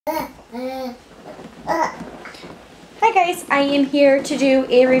Hi guys, I am here to do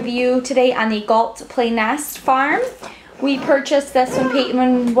a review today on the Galt Playnest farm. We purchased this when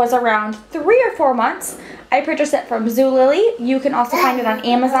Peyton was around 3 or 4 months. I purchased it from Zulily. You can also find it on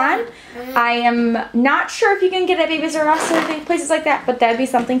Amazon. I am not sure if you can get it at Babies R Us or places like that, but that'd be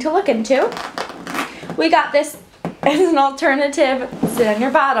something to look into. We got this as an alternative, sit on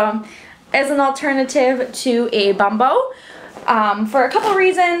your bottom, as an alternative to a Bumbo. For a couple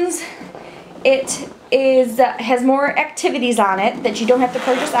reasons. It has more activities on it that you don't have to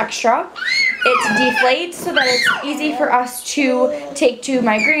purchase extra. It's deflates so that it's easy for us to take to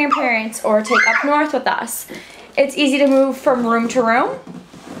my grandparents or take up north with us. It's easy to move from room to room.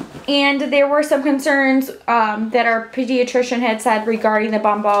 And there were some concerns that our pediatrician had said regarding the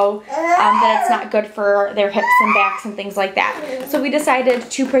Bumbo, that it's not good for their hips and backs and things like that. So we decided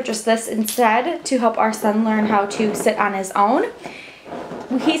to purchase this instead to help our son learn how to sit on his own.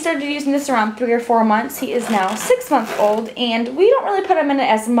 He started using this around 3 or 4 months. He is now 6 months old, and we don't really put him in it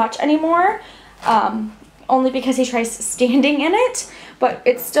as much anymore, only because he tries standing in it. But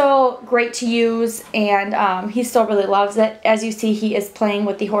it's still great to use, and he still really loves it. As you see, he is playing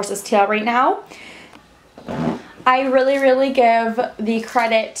with the horse's tail right now. I really give the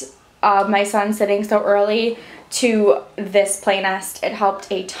credit of my son sitting so early to this Playnest. It helped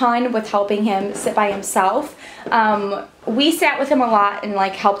a ton with helping him sit by himself. We sat with him a lot and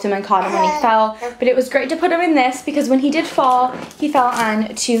helped him and caught him when he fell, but it was great to put him in this because when he did fall, he fell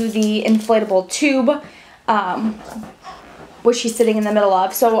onto the inflatable tube, which he's sitting in the middle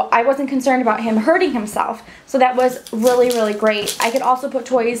of, so I wasn't concerned about him hurting himself. So that was really great. I could also put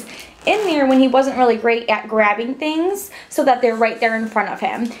toys in there when he wasn't really great at grabbing things so that they're right there in front of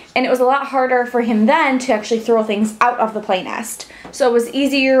him. And it was a lot harder for him then to actually throw things out of the Playnest. So it was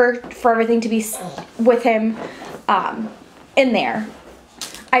easier for everything to be with him in there.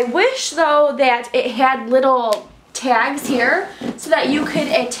 I wish though that it had little tags here so that you could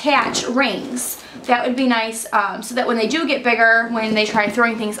attach rings. That would be nice, so that when they do get bigger, when they try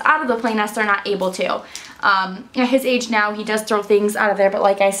throwing things out of the Playnest, they're not able to. At his age now, he does throw things out of there, but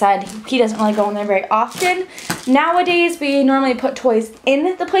like I said, he doesn't really go in there very often. Nowadays, we normally put toys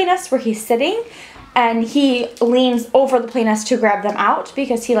in the Playnest where he's sitting, and he leans over the Playnest to grab them out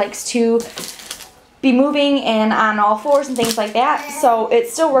because he likes to be moving and on all fours and things like that. So it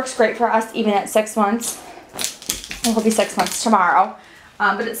still works great for us even at 6 months. Well, he'll be 6 months tomorrow.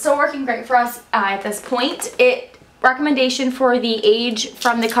 But it's still working great for us at this point. Recommendation for the age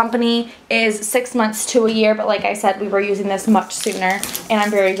from the company is 6 months to a year, but like I said, we were using this much sooner, and I'm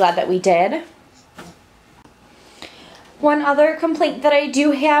very glad that we did. One other complaint that I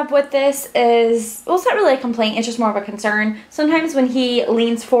do have with this is, well, it's not really a complaint, it's just more of a concern. Sometimes when he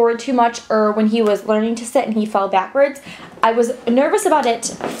leans forward too much, or when he was learning to sit and he fell backwards, I was nervous about it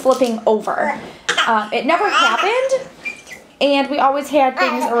flipping over. It never happened. And we always had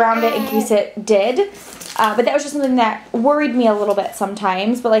things around it in case it did. But that was just something that worried me a little bit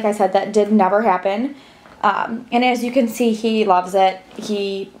sometimes. But like I said, that did never happen. And as you can see, he loves it.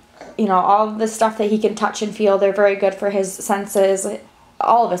 All of the stuff that he can touch and feel, they're very good for his senses.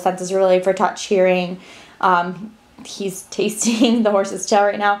 All of his senses really, for touch, hearing. He's tasting the horse's tail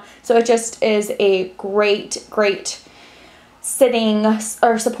right now. So it just is a great sitting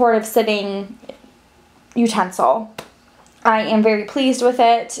or supportive sitting utensil. I am very pleased with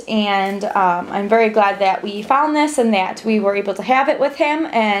it, and I'm very glad that we found this and that we were able to have it with him,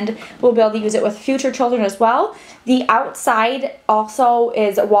 and we'll be able to use it with future children as well. The outside also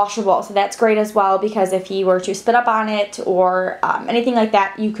is washable, so that's great as well, because if he were to spit up on it or anything like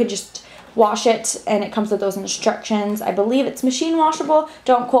that, you could just wash it, and it comes with those instructions. I believe it's machine washable.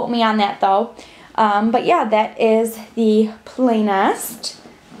 Don't quote me on that though. But yeah, that is the Playnest.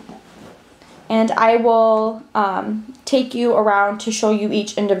 And I will take you around to show you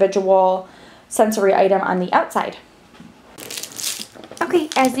each individual sensory item on the outside. Okay,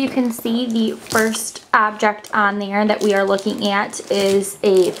 as you can see, the first object on there that we are looking at is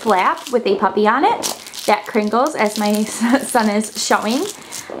a flap with a puppy on it that crinkles, as my son is showing.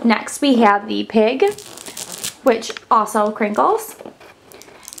 Next we have the pig, which also crinkles.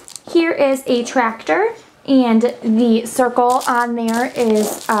 Here is a tractor. And the circle on there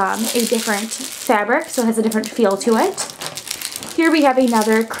is a different fabric, so it has a different feel to it. Here we have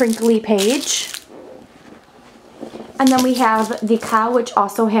another crinkly page. And then we have the cow, which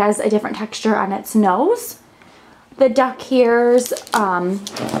also has a different texture on its nose. The duck here's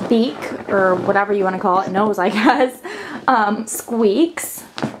beak, or whatever you want to call it, nose I guess, squeaks.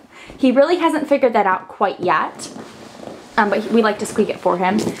 He really hasn't figured that out quite yet. But we like to squeak it for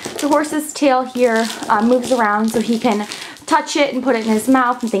him. The horse's tail here moves around so he can touch it and put it in his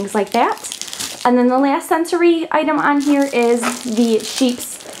mouth and things like that. And then the last sensory item on here is the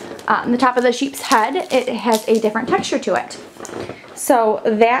the top of the sheep's head. It has a different texture to it. So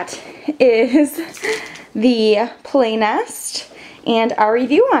that is the Playnest and our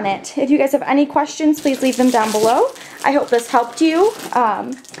review on it. If you guys have any questions, please leave them down below. I hope this helped you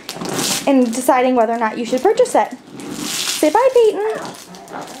in deciding whether or not you should purchase it. Say bye, Peyton.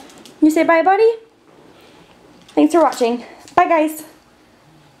 You say bye, buddy? Thanks for watching. Bye, guys.